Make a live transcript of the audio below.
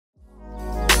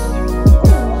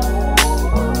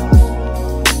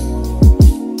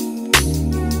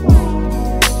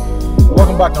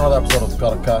back to another episode of the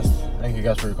Karak. Thank you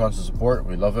guys for your constant support.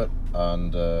 We love it.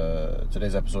 And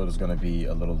today's episode is going to be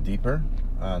a little deeper,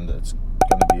 and it's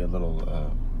going to be a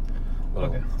little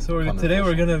okay. So today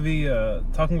we're going to be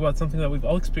talking about something that we've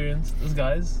all experienced as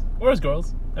guys or as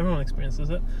girls. Everyone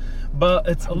experiences it, but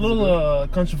it's a little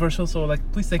controversial. So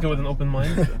please take it with an open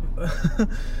mind.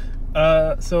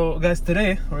 So guys,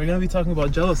 today we're going to be talking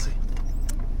about jealousy.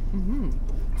 Mm-hmm.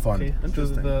 Fun. Okay,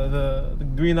 interesting. The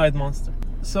green-eyed monster.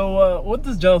 So, what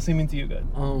does jealousy mean to you guys?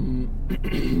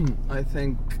 I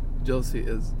think jealousy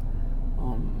is,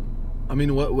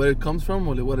 where it comes from,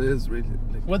 or what it is really.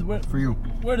 Where for you?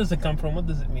 Where does it come from? What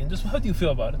does it mean? Just how do you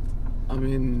feel about it?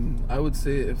 I would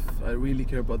say if I really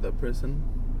care about that person,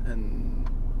 and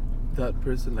that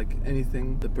person,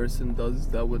 anything the person does,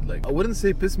 that would I wouldn't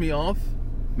say piss me off,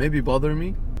 maybe bother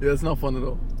me. Yeah, it's not fun at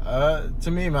all.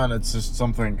 To me, man, it's just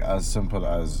something as simple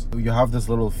as you have this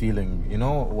little feeling,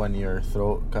 when your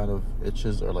throat kind of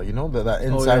itches, or that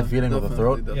inside feeling of the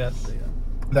throat. Yes. Yeah.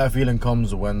 That feeling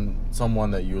comes when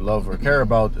someone that you love or care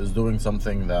about is doing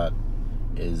something that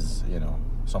is,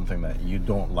 something that you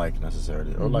don't like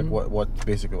necessarily, or what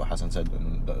basically what Hassan said,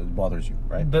 and that bothers you,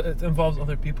 right? But it involves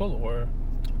other people, or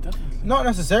Definitely. Not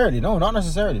necessarily. No, not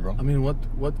necessarily, bro.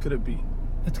 What could it be?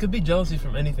 it could be jealousy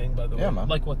from anything, by the way. Yeah, man.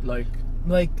 Like what?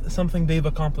 Like something they've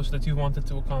accomplished that you wanted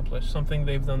to accomplish, something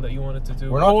they've done that you wanted to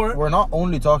do. We're not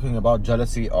only talking about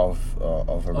jealousy of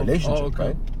a relationship, okay.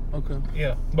 right? Okay.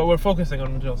 Yeah, but we're focusing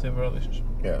on jealousy of a relationship.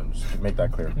 Yeah, just to make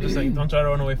that clear. I'm just saying, don't try to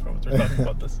run away from it. We're talking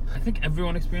about this. I think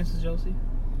everyone experiences jealousy.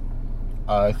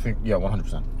 I think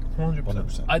 100%.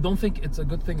 100%. I don't think it's a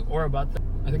good thing or a bad thing.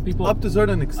 I think people Up to a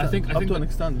certain extent. I think to an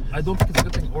extent. I don't think it's a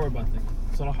good thing or a bad thing.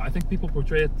 So I think people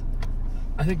portray it.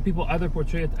 I think people either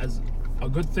portray it as a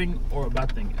good thing or a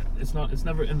bad thing. It's not. It's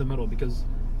never in the middle, because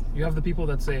you have the people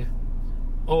that say,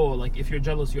 "Oh, if you're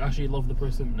jealous, you actually love the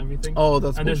person and everything." Oh,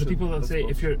 that's and there's the bullshit. people that That's say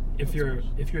bullshit.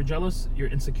 if you're jealous, you're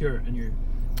insecure and you're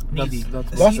needy.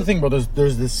 That's the thing, bro.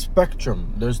 There's this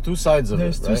spectrum. There's two sides of it.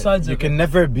 There's two right? sides You of can it.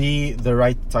 never be the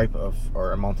right type of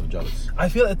or amount of jealous. I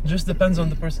feel it just depends on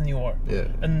the person you are. Yeah.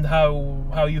 And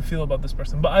how you feel about this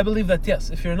person. But I believe that yes,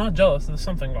 if you're not jealous, there's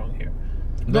something wrong here.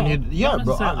 Then not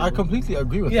bro. necessarily, I bro. completely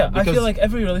agree with Yeah, that. I feel because- like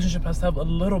every relationship has to have a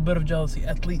little bit of jealousy,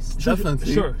 at least.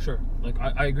 Definitely. Sure.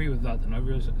 I agree with that, and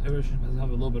every relationship has to have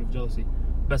a little bit of jealousy.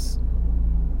 But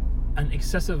an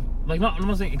excessive, I'm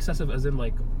not saying excessive as in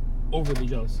overly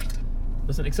jealous.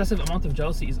 But an excessive amount of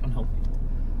jealousy is unhealthy.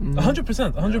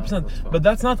 100%. that's fine. But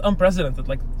that's not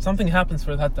unprecedented. Something happens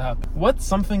for that to happen. What's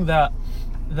something that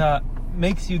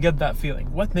makes you get that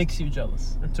feeling? What makes you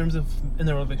jealous in terms of in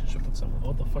a relationship with someone?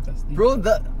 What the fuck? That's deep. Bro,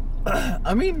 that.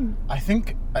 I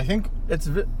think. It's.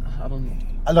 I don't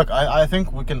know. Look, I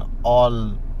think we can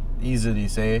all easily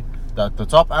say that the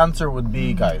top answer would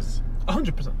be guys,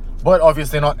 100%. but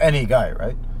obviously not any guy,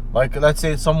 right? Let's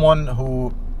say someone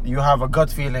who you have a gut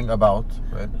feeling about,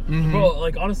 right?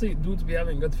 Bro, honestly, dudes be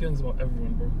having good feelings about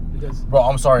everyone, bro. Because Bro,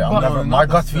 I'm sorry, But- my not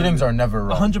gut necessarily. feelings are never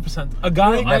wrong. 100%. A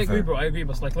guy. I Never. agree, bro. I agree.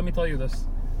 But let me tell you this,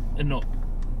 and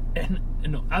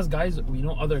as guys, we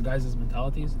know other guys'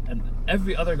 mentalities, and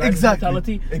every other guy's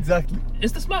mentality Exactly.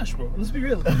 is to smash, bro. Let's be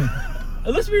real.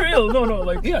 Let's be real.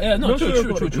 No, Yeah, no, no true.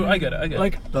 sugarcoating. I get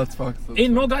it. That's fucked.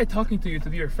 Ain't no guy talking to you to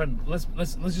be your friend. Let's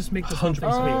just make this whole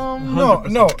thing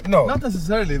straight. No. Not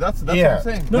necessarily. That's what Yeah, I'm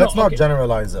saying. No, let's not okay.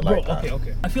 generalize it Bro, like that.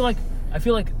 okay. I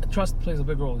feel like trust plays a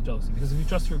big role in jealousy, because if you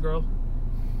trust your girl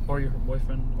or your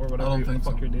boyfriend or I whatever don't the think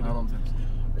so. fuck you're dating, I don't think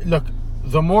so. Look,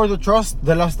 the more the trust,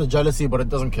 the less the jealousy, but it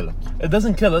doesn't kill it. It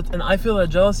doesn't kill it, and I feel that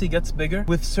jealousy gets bigger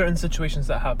with certain situations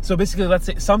that happen. So basically, let's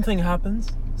say something happens,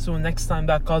 so next time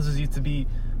that causes you to be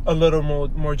a little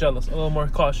more jealous, a little more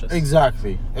cautious.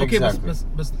 Exactly. Okay, Exactly.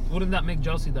 but wouldn't that make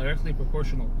jealousy directly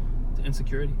proportional to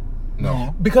insecurity?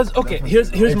 No. Because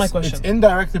here's my question. It's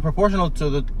indirectly proportional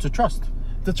to trust.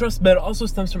 The trust, but it also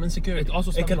stems from insecurity.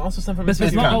 It can also stem from But it's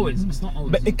insecurity. not always. It's not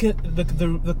always. But it can,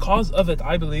 the cause of it,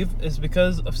 I believe, is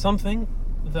because of something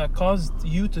that caused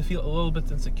you to feel a little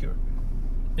bit insecure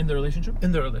in the relationship,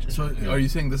 in the relationship. So, are you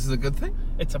saying this is a good thing?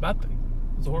 It's a bad thing.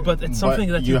 it's horrible. But it's something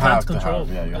that you you have can't to control.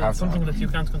 have, yeah, you It's have to something have. that you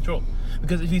can't control.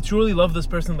 Because if you truly love this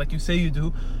person like you say you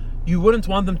do, you wouldn't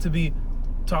want them to be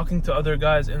talking to other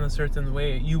guys in a certain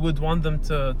way. You would want them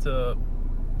to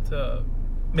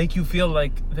make you feel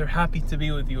like they're happy to be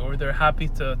with you, or they're happy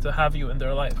to have you in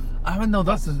their life. I mean, no,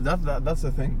 that's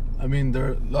the thing. I mean, there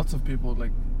are lots of people,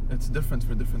 it's different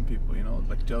for different people,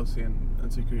 jealousy and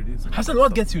insecurities. Hassan,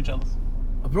 what gets you jealous?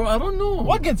 Bro, I don't know.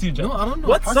 What gets you jealous? No, I don't know.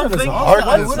 What's Hassan is something? hard,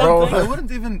 I What's bro. something?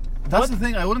 wouldn't even. That's the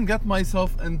thing. I wouldn't get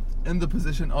myself in the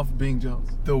position of being jealous.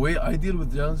 The way I deal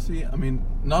with jealousy, I mean,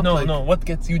 not No, like no. What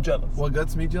gets you jealous? what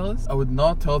gets me jealous. I would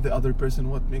not tell the other person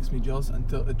what makes me jealous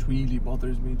until it really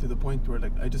bothers me to the point where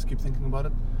like I just keep thinking about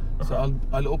it. So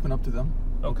I'll open up to them.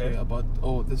 Okay. About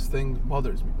this thing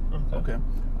bothers me. Okay.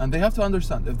 And they have to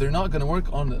understand if they're not gonna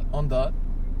work on that,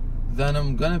 then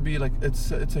I'm gonna be like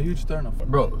it's a huge turn off.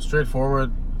 Bro,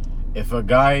 straightforward. If a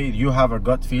guy you have a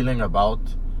gut feeling about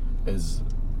is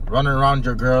running around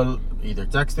your girl, either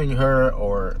texting her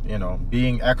or, you know,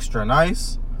 being extra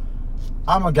nice,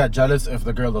 I'm gonna get jealous if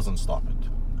the girl doesn't stop it.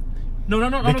 No.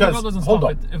 If the Because- girl doesn't hold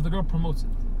stop up. it, if the girl promotes it.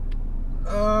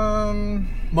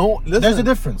 Mo, listen, There's a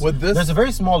difference. with this. There's a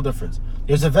very small difference.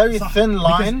 There's a very thin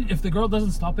Because line. if the girl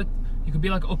doesn't stop it, you could be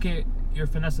like, okay, you're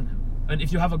finessing him. And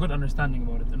if you have a good understanding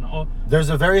about it, and There's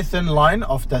a very thin line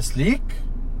of tasleek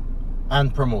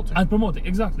and promoting. and promoting,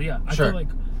 exactly, yeah. I Sure, feel like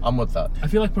I'm with that.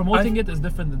 promoting it is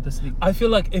different than tasleek. I feel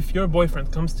like if your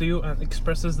boyfriend comes to you and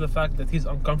expresses the fact that he's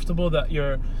uncomfortable that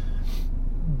you're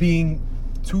being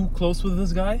too close with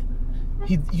this guy,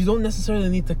 you don't necessarily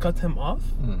need to cut him off,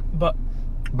 but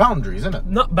Boundaries, isn't it?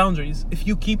 not boundaries. If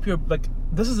you keep your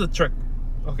this is a trick,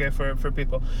 okay, for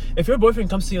people. If your boyfriend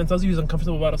comes to you and tells you he's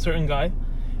uncomfortable about a certain guy,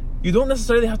 you don't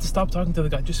necessarily have to stop talking to the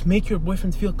guy. Just make your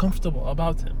boyfriend feel comfortable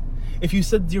about him. If you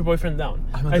sit your boyfriend down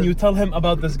and you tell him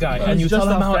about this guy and you just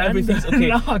tell him a how friend? everything's okay,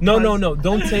 no,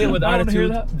 don't say it with I don't hear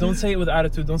attitude. that. Don't say it with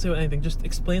attitude. Don't say it with anything. Just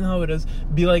explain how it is.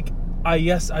 Be like,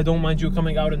 yes, I don't mind you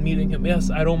coming out and meeting him.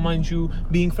 Yes, I don't mind you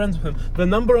being friends with him. The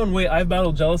number one way I've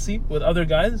battled jealousy with other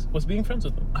guys was being friends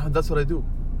with them. That's what I do.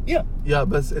 Yeah, Yeah,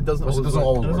 but it doesn't. But it doesn't work.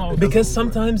 always It doesn't work. always because It doesn't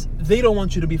work. sometimes they don't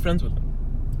want you to be friends with them.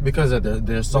 Because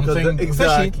there's something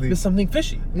exactly. fishy. There's something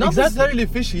fishy. Not exactly. necessarily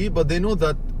fishy, but they know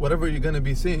that whatever you're gonna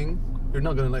be saying, you're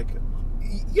not gonna like it.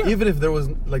 Yeah. Even if there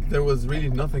was really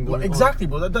nothing going Well, exactly,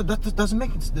 bro. That doesn't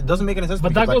make any sense.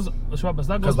 But that because, goes, Shwab,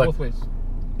 that goes like- both ways. on.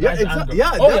 Yeah, Guys and girls.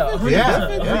 yeah, Oh, yeah, definitely,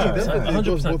 100%, definitely. It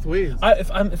goes 100%. both ways.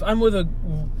 If I'm with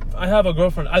I have a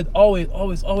girlfriend, I'd always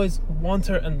want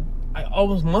her, and I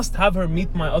always must have her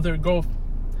meet my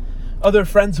other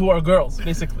friends who are girls,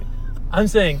 basically. I'm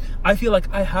saying, I feel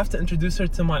like I have to introduce her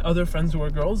to my other friends who are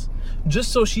girls,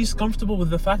 just so she's comfortable with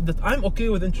the fact that I'm okay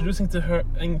with introducing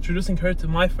her to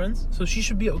my friends, so she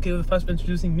should be okay with the fact of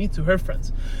introducing me to her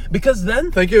friends. Because then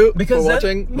Thank you because for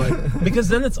then- watching. Bye. because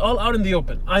then it's all out in the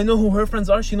open. I know who her friends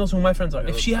are, she knows who my friends are.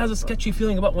 If she has a sketchy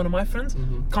feeling about one of my friends,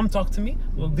 come talk to me,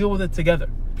 we'll deal with it together.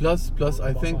 Plus,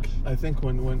 I think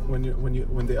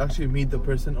when they actually meet the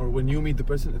person, or when you meet the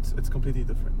person, it's completely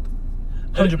different.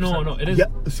 100%. No, it is. Yeah,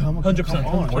 Osama, 100%. come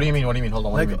on. what do you mean? Hold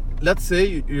on. What Like, do you mean? let's say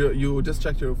you just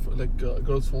checked your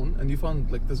girl's phone and you found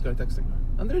like this guy texting her,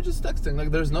 and they're just texting,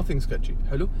 like there's nothing sketchy.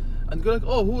 Hello, and you're like,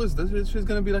 oh, who is this? She's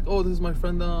gonna be like, oh, this is my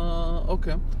friend.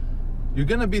 Okay, you're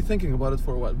gonna be thinking about it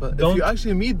for a while. But if Don't- you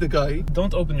actually meet the guy,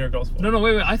 Don't open your girl's phone. No,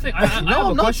 wait. I think I have no, a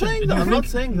I'm not question. saying Do that. you I'm think- not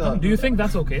saying that. Do you think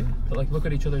that's okay to like look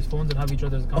at each other's phones and have each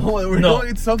other's accounts? Oh, we're No. going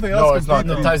into something No, else. it's not.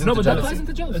 completely. It ties No, into but that jealousy. ties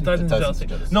into jealousy. It ties into It ties jealousy.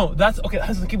 into jealousy. No, that's okay.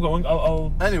 Hassan, keep going.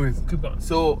 I'll Anyways, keep going.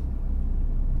 so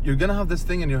you're gonna have this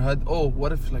thing in your head. Oh,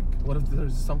 what if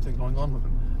there's something going on with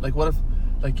him? Like, what if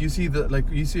you see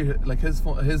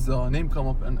his name come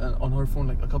up and on her phone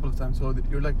like a couple of times. So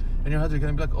you're like in your head, you're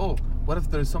gonna be like, oh, what if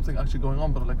there's something actually going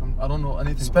on? But like I don't know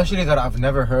anything. Especially that I've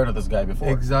never heard of this guy before.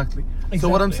 Exactly. So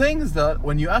what I'm Exactly. saying is that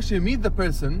when you actually meet the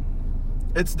person,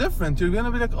 it's different. You're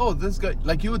gonna be like, oh, this guy.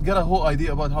 Like you would get a whole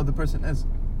idea about how the person is.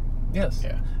 Yes.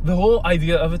 Yeah. The whole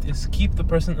idea of it is keep the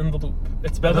person in the loop.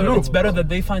 It's better. loop. It's better that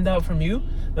they find out from you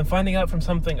than finding out from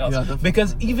something else. Yeah, definitely.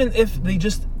 Because even if they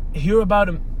just hear about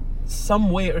him some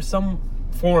way or some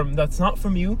form that's not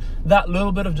from you, that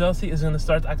little bit of jealousy is going to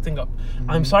start acting up.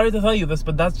 I'm sorry to tell you this,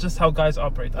 but that's just how guys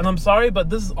operate. And I'm sorry, but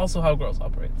this is also how girls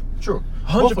operate. True.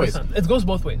 Both ways. 100%. It goes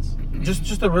both ways.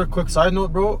 Just a real quick side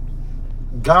note, bro.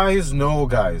 Guys know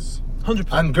guys, 100%.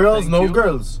 and girls Thank know you.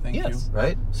 girls. Thank Yes. you.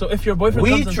 Right? So if your boyfriend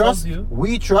comes and tells you,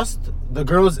 We trust the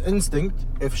girl's instinct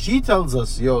if she tells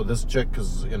us, yo, this chick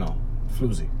is,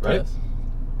 floozy, right? yes.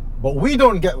 But we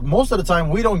don't get, most of the time,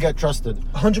 we don't get trusted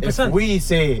 100%. if we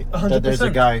say that there's a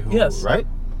 100%. guy who, Yes. right?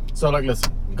 So, like,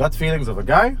 listen, gut feelings of a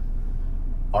guy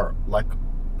are like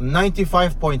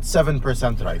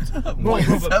 95.7% right.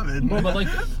 Bro, but like,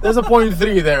 There's a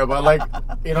 0.3 there, but like,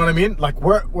 you know what I mean? Like,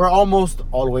 we're almost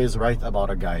always right about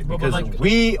a guy But because like-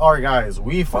 we are guys.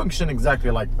 We function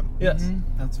exactly like them. Yes.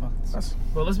 That's facts.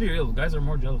 bro, let's be real. Guys are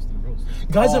more jealous than girls.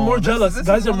 Guys are Oh, more this jealous. is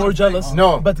Guys are more another thing. jealous.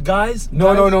 No. But guys.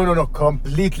 No, guys,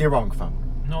 completely wrong, fam.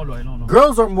 No.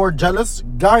 Girls are more jealous.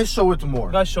 Guys show it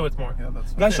more. Guys show it more. Yeah,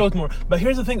 that's Guys show it more. But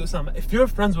here's the thing, Osama. If you're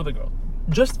friends with a girl,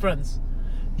 just friends,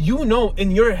 you know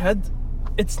in your head,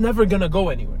 it's never gonna go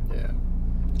anywhere. Yeah.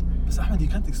 But Ahmed, you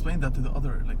can't explain that to the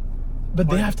other, like. But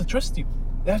they Why? have to trust you.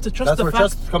 They have to trust That's the where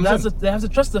fact. trust comes that's in. they have to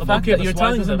trust the But fact okay, that but you're why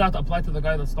telling doesn't them. that apply to the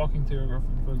guy that's talking to your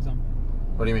girlfriend, for example?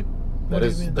 What do you mean? What That do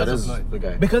is you mean? that That's is a lie. the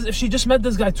guy. Because if she just met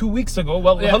this guy 2 weeks ago,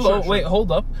 well, Yeah, hello, sure. wait,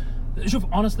 hold up. Shuf,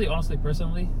 honestly,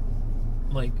 personally,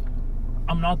 like,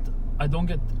 I don't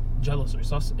get jealous or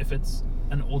sus if it's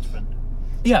an old friend.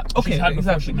 Yeah, okay, She's had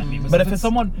before exactly. she met me. But if it's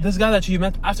someone, this guy that she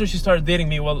met after she started dating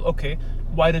me, well, okay,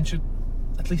 why didn't you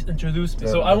at least introduce me?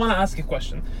 Fair So I enough. want to ask a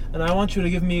question, and I want you to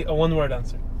give me a one-word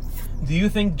answer. Do you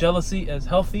think jealousy is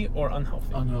healthy or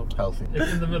unhealthy? Unhealthy. Healthy.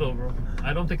 It's in the middle, bro.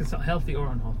 I don't think it's healthy or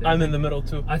unhealthy. I'm in the middle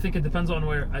too. I think it depends on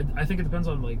where. I think it depends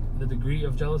on like the degree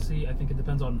of jealousy. I think it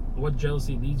depends on what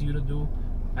jealousy leads you to do.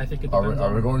 I think it Are depends we, are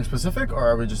on. we going specific or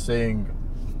are we just saying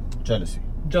jealousy?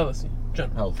 Jealousy,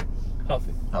 general, Healthy.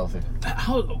 healthy. Healthy.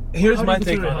 How? Here's how do my you consider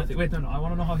take it on healthy? it. Wait, no. I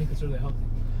want to know how he considers it healthy.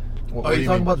 What Are do you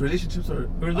talking mean? about relationships or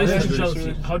Relationship yeah, jealousy.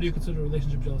 relationship. How do you consider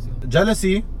relationship jealousy healthy?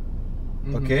 Jealousy,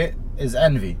 Mhm. okay, is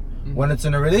envy. When it's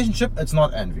in a relationship, it's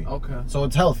not envy. Okay. So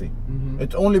it's healthy. Mhm.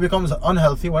 It only becomes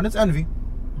unhealthy when it's envy.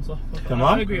 Come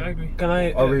on. I agree. Can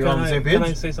I? Are we can on the I, same Can I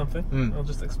page? say something? Mm. I'll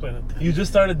just explain it. You just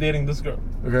started dating this girl.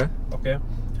 Okay. Okay,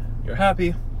 you're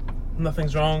happy,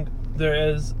 nothing's wrong. There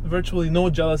is virtually no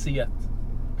jealousy yet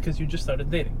because you just started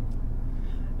dating.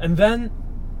 And then,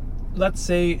 let's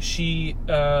say she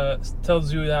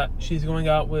tells you that she's going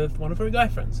out with one of her guy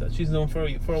friends that she's known for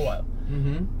a while.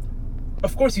 Mm-hmm.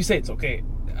 Of course, you say it's okay.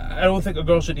 I don't think a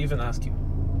girl should even ask you,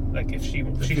 like if she.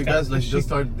 If she you can- guys like if she- just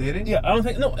started dating? Yeah, I don't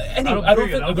think don't I don't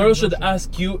agree. think I a don't girl think should girls should.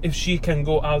 ask you if she can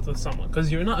go out with someone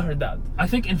because you're not her dad. I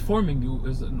think informing you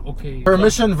is an okay.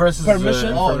 Permission versus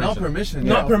Permission? Oh, information. not permission.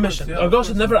 Not yeah, of permission. course, yeah, A of girl course.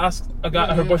 should never ask a guy,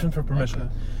 Yeah, her yeah. boyfriend for permission.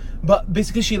 Okay. But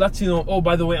basically, she lets you know, oh,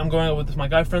 by the way, I'm going out with my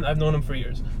guy friend. I've known him for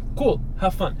years. Cool,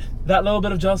 have fun. That little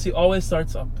bit of jealousy always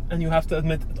starts up, and you have to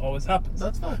admit it always happens.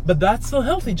 That's fine. But that's still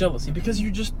healthy jealousy because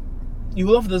you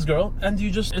love this girl, and you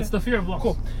just It's the fear of loss.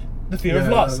 cool. The fear of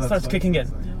Yeah, loss that's starts fine, kicking in,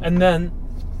 that's fine.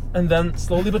 and then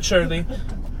slowly but surely,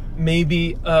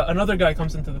 maybe another guy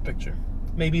comes into the picture.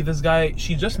 Maybe this guy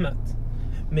she just met.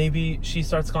 Maybe she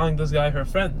starts calling this guy her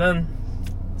friend. Then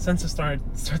senses start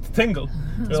to tingle.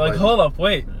 You're like, Spidey. hold up,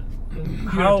 wait.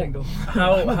 How tingle.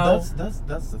 how But how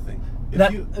that's the thing. If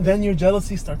that you, then your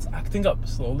jealousy starts acting up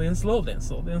slowly and slowly and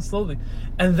slowly and slowly,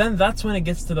 and then that's when it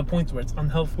gets to the point where it's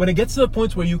unhealthy. When it gets to the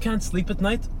point where you can't sleep at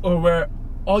night, or where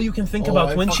all you can think Oh, about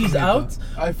I when fucking she's hate out. that.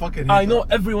 I fucking hate I know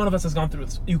that. every one of us has gone through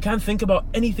this. You can't think about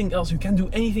anything else. You can't do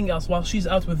anything else while she's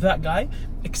out with that guy,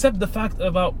 except the fact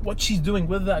about what she's doing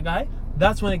with that guy.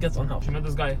 That's when it gets unhealthy. She met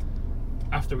this guy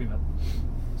after we met.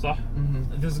 So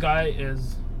this guy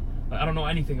is. I don't know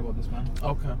anything about this man.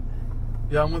 Okay.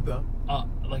 Yeah, I'm with that.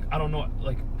 Like I don't know.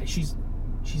 Like she's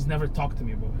never talked to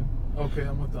me about him. Okay,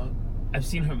 I'm with that. I've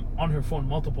seen him on her phone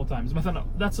multiple times. مثلا,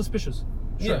 that's suspicious.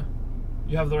 Sure. Yeah.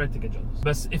 You have the right to get jealous.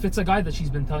 But if it's a guy that she's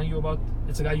been telling you about,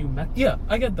 it's a guy you met. Yeah,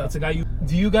 I get that. It's a guy you.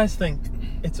 Do you guys think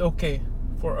it's okay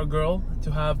for a girl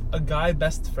to have a guy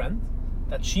best friend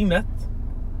that she met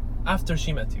after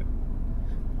she met you?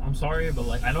 I'm sorry, but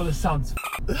like I know this sounds.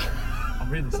 I'm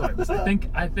really sorry, but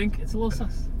I think it's a little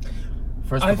sus.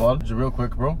 First of all, just real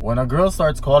quick, bro. When a girl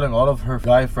starts calling all of her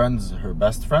guy friends her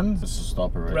best friends, just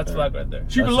stop her right Red there. flag right there.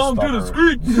 She Let's belonged just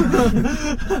to the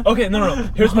stop streets. Okay, no.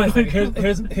 Here's my thing.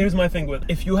 Here's my thing with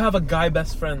if you have a guy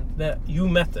best friend that you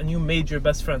met and you made your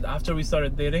best friend after we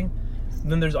started dating,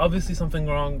 then there's obviously something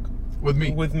wrong With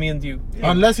me. with me and you.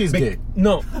 Unless he's gay.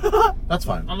 No, That's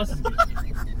fine. Unless it's gay.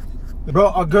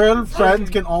 Bro, a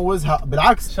girlfriend can always have.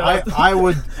 بالعكس, Shout out. I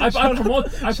would. I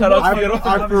promote. Shout out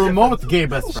I promote gay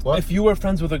best friend. What? if you were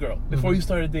friends with a girl before you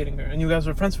started dating her, and you guys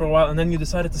were friends for a while, and then you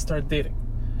decided to start dating,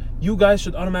 you guys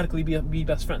should automatically be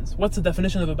best friends. What's the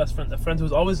definition of a best friend? A friend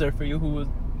who's always there for you, who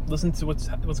would listen to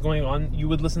what's going on. You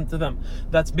would listen to them.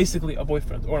 That's basically a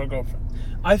boyfriend or a girlfriend.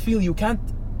 I feel you can't.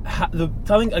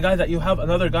 Telling a guy that you have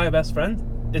another guy best friend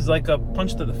is like a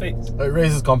punch to the face. It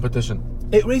raises competition.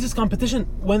 It raises competition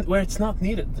where it's not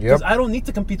needed. Yep. Because I don't need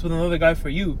to compete with another guy for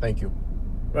you, Thank you.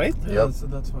 right? Yeah, Yep.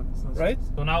 that's fine. Right?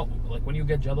 So now, like when you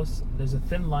get jealous, there's a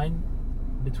thin line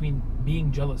between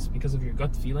being jealous because of your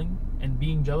gut feeling and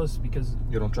being jealous because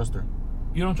You don't trust her.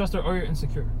 you don't trust her or you're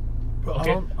insecure. But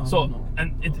Okay, I don't so know. and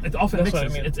it often That's what I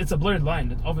mixes. mean. It's a blurred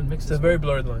line. It often mixes. It's a very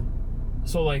blurred line.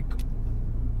 So like,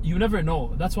 you never know.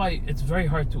 That's why it's very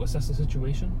hard to assess the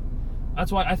situation.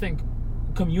 That's why I think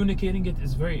communicating it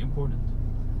is very important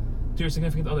to your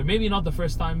significant other. Maybe not the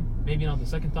first time, maybe not the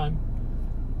second time,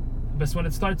 but when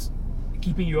it starts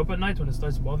keeping you up at night, when it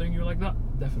starts bothering you like that,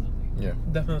 definitely. Yeah.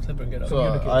 Definitely bring it up. So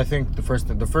I think the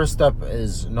first step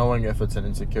is knowing if it's an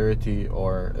insecurity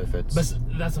or if it's. But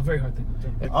that's a very hard thing to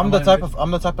do. I'm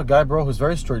the type of guy, bro, who's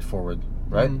very straightforward,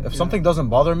 right? If yeah. something doesn't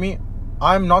bother me,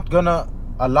 I'm not gonna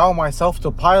allow myself to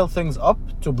pile things up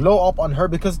to blow up on her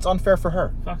because it's unfair for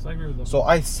her. Facts, I agree with that. So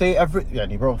I say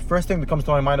bro, first thing that comes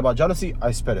to my mind about jealousy,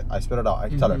 I spit it out. I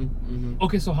tell her.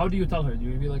 Okay, so how do you tell her? Do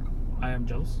you be like, I am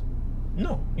jealous?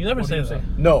 No, you never What do say you that.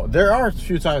 say? No, there are a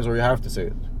few times where you have to say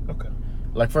it. Okay.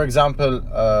 Like for example,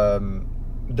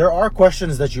 there are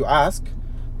questions that you ask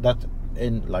that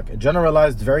in like a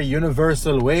generalized, very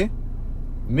universal way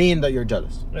mean that you're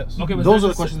jealous. Yes. Okay, but Those there's are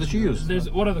the questions that you use.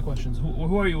 What are the questions?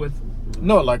 Who are you with?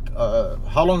 No, like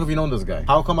how long have you known this guy?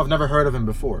 How come I've never heard of him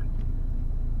before?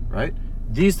 Right?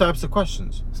 These types of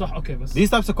questions. So okay, but These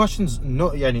types of questions,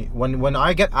 no, yani, when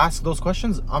I get asked those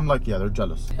questions, I'm like, yeah, they're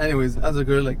jealous. Anyways, as a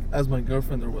girl, like as my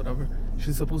girlfriend or whatever,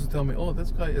 she's supposed to tell me, oh,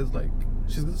 this guy is like.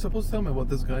 She's supposed to tell me about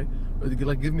this guy, or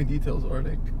like give me details, or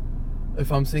like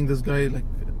if I'm seeing this guy like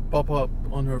pop up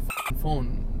on her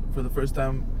phone for the first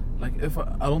time. Like if I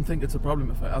don't think it's a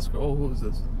problem if I ask her, oh, who is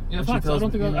this? yeah, And she facts. I tells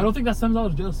don't me, think that stems out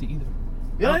of jealousy either.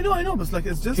 Yeah, I know, but it's like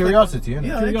it's just Curiosity, like, innit?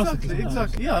 yeah, Curiosity, yeah.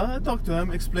 exactly. Yeah, I talk to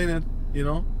him, explain it,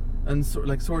 and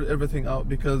sort everything out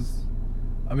because,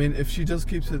 I mean, if she just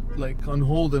keeps it like on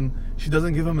hold and she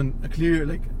doesn't give him a clear,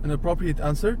 like an appropriate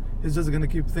answer, he's just gonna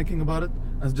keep thinking about it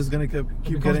and it's just gonna keep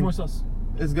It getting. more sus.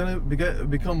 It's gonna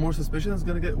become more suspicious. It's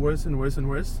gonna get worse and worse and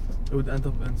worse. It would end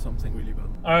up in something really bad.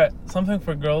 All right, something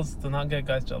for girls to not get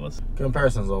guys jealous.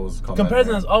 Comparisons always come.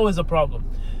 Comparison is always a problem.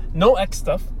 No ex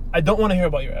stuff. I don't want to hear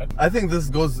about your ex. I think this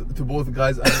goes to both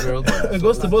guys and girls. It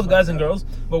goes to both guys and girls,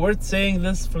 but we're saying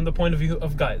this from the point of view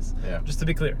of guys. Yeah. Just to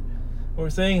be clear, we're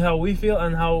saying how we feel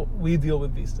and how we deal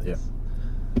with these things.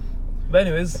 Yeah. But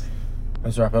anyways,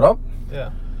 Let's wrap it up.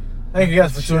 yeah. Thank you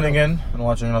guys for tuning in and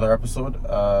watching another episode.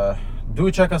 Do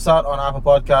check us out on Apple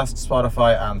Podcasts,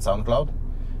 Spotify, and SoundCloud.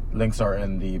 Links are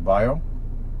in the bio.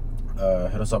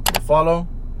 Hit us up with a follow,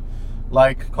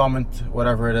 like, comment,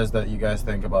 whatever it is that you guys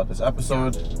think about this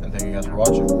episode. And thank you guys for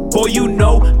watching. Boy, you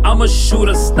know I'm a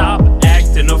shooter. Stop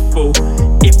acting a fool.